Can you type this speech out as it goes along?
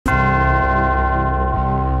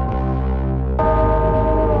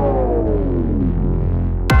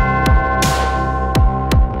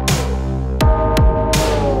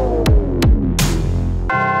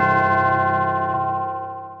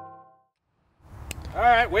All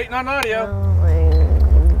right, waiting on audio.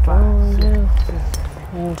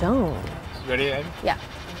 Don't. Ready, Ed? Yeah.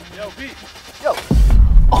 Yo, Pete. Yo.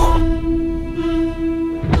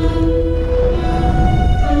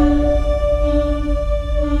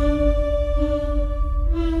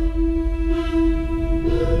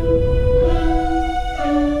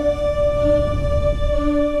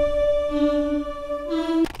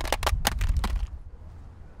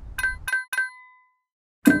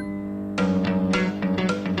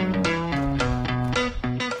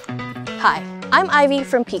 Hi, I'm Ivy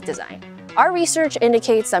from Peak Design. Our research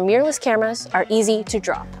indicates that mirrorless cameras are easy to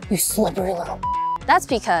drop. You slippery little. That's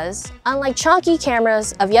because, unlike chunky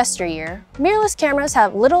cameras of yesteryear, mirrorless cameras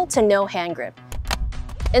have little to no hand grip.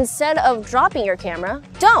 Instead of dropping your camera,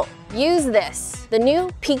 don't! Use this, the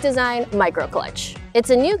new Peak Design Micro Clutch.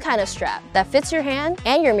 It's a new kind of strap that fits your hand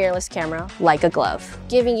and your mirrorless camera like a glove,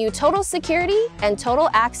 giving you total security and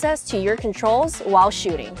total access to your controls while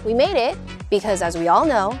shooting. We made it because, as we all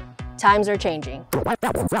know, times are changing.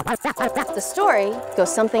 The story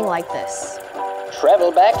goes something like this.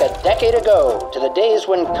 Travel back a decade ago to the days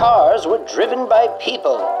when cars were driven by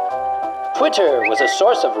people. Twitter was a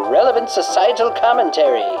source of relevant societal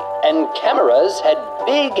commentary, and cameras had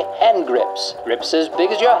big hand grips. Grips as big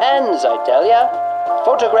as your hands, I tell ya.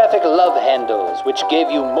 Photographic love handles, which gave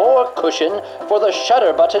you more cushion for the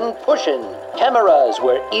shutter button pushing. Cameras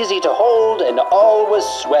were easy to hold and all was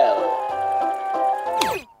swell.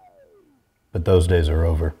 But those days are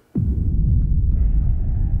over.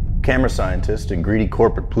 Camera scientists and greedy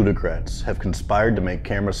corporate plutocrats have conspired to make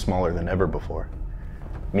cameras smaller than ever before.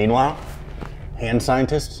 Meanwhile, hand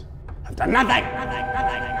scientists have done nothing.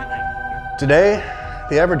 Today,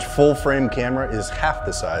 the average full-frame camera is half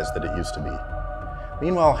the size that it used to be.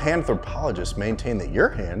 Meanwhile, hand anthropologists maintain that your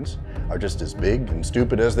hands are just as big and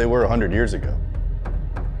stupid as they were 100 years ago.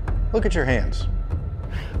 Look at your hands.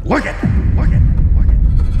 Look at them, look at them.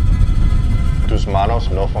 Tus manos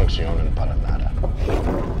no funcionan para nada.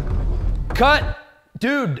 Cut!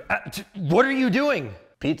 Dude, what are you doing?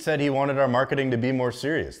 Pete said he wanted our marketing to be more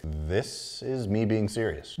serious. This is me being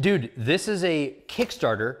serious. Dude, this is a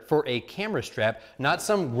Kickstarter for a camera strap, not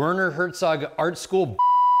some Werner Herzog art school.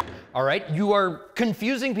 All right? You are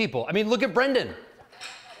confusing people. I mean, look at Brendan.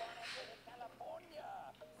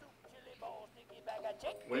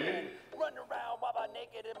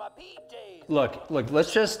 Look,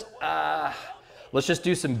 let's just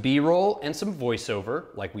do some B-roll and some voiceover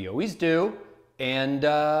like we always do, and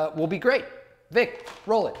we'll be great. Vic,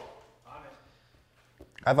 roll it.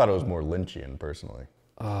 I thought it was more Lynchian, personally.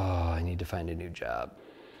 Oh, I need to find a new job.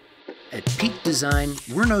 At Peak Design,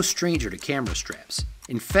 we're no stranger to camera straps.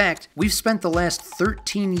 In fact, we've spent the last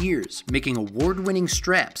 13 years making award-winning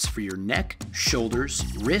straps for your neck, shoulders,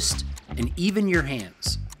 wrist, and even your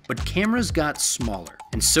hands. But cameras got smaller,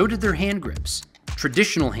 and so did their hand grips.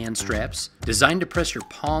 Traditional hand straps, designed to press your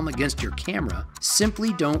palm against your camera,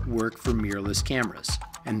 simply don't work for mirrorless cameras.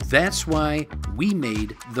 And that's why we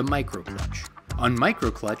made the Micro Clutch. On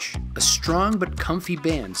Micro Clutch, a strong but comfy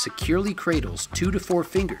band securely cradles 2 to 4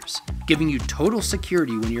 fingers, giving you total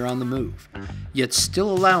security when you're on the move, yet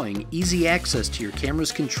still allowing easy access to your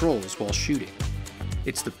camera's controls while shooting.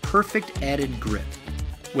 It's the perfect added grip,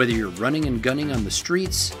 whether you're running and gunning on the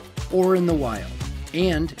streets or in the wild.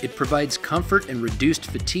 And it provides comfort and reduced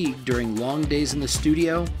fatigue during long days in the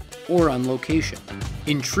studio or on location.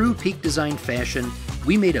 In true Peak Design fashion,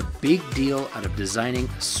 we made a big deal out of designing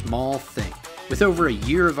a small thing. With over a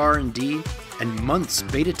year of R&D and months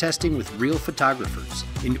beta testing with real photographers,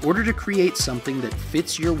 in order to create something that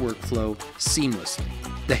fits your workflow seamlessly.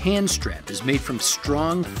 The hand strap is made from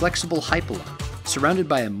strong, flexible Hypalon, surrounded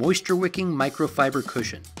by a moisture-wicking microfiber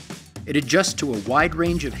cushion. It adjusts to a wide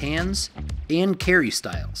range of hands and carry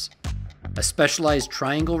styles. A specialized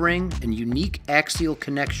triangle ring and unique axial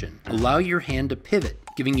connection allow your hand to pivot,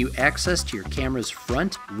 giving you access to your camera's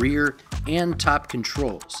front, rear, and top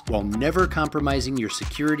controls, while never compromising your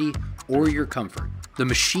security or your comfort. The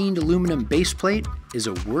machined aluminum baseplate is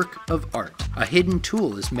a work of art. A hidden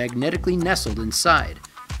tool is magnetically nestled inside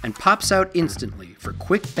and pops out instantly for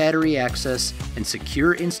quick battery access and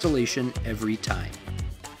secure installation every time.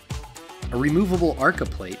 A removable Arca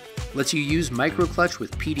plate lets you use Micro Clutch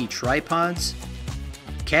with PD tripods,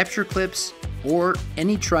 capture clips, or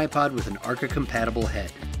any tripod with an Arca-compatible head.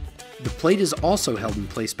 The plate is also held in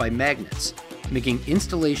place by magnets, making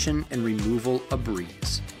installation and removal a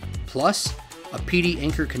breeze. Plus, a PD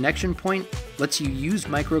anchor connection point lets you use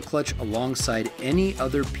Micro Clutch alongside any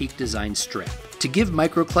other Peak Design strap. To give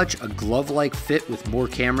Micro Clutch a glove-like fit with more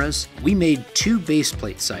cameras, we made 2 base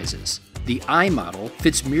plate sizes, The I model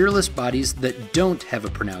fits mirrorless bodies that don't have a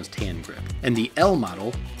pronounced hand grip, and the L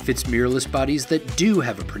model fits mirrorless bodies that do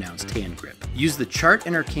have a pronounced hand grip. Use the chart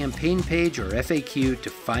in our campaign page or FAQ to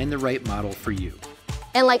find the right model for you.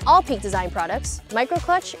 And like all Peak Design products,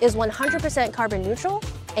 Microclutch is 100% carbon neutral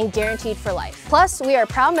and guaranteed for life. Plus, we are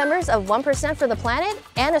proud members of 1% for the Planet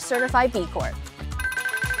and a certified B Corp.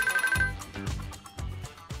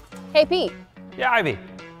 Hey Pete, Yeah, Ivy.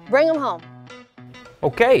 bring them home.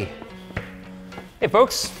 Okay. Hey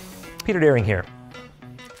folks, Peter Daring here,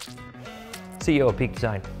 CEO of Peak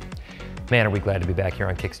Design. Man, are we glad to be back here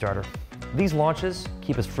on Kickstarter. These launches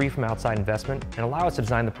keep us free from outside investment and allow us to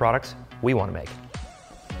design the products we want to make.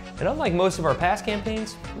 And unlike most of our past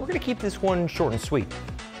campaigns, we're going to keep this one short and sweet.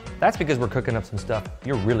 That's because we're cooking up some stuff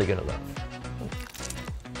you're really going to love.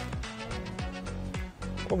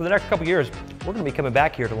 Over the next couple years, we're going to be coming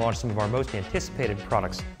back here to launch some of our most anticipated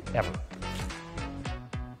products ever.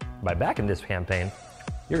 By backing this campaign,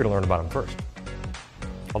 you're going to learn about them first.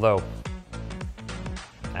 Although,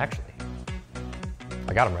 actually,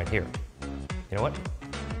 I got them right here. You know what?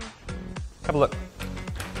 Have a look.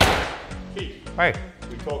 Pete, Hey,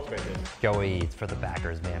 we talked about this. Joey, it's for the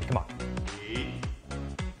backers, man. Come on.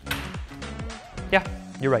 Yeah,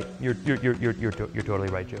 you're right. You're totally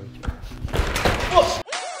right, Joey.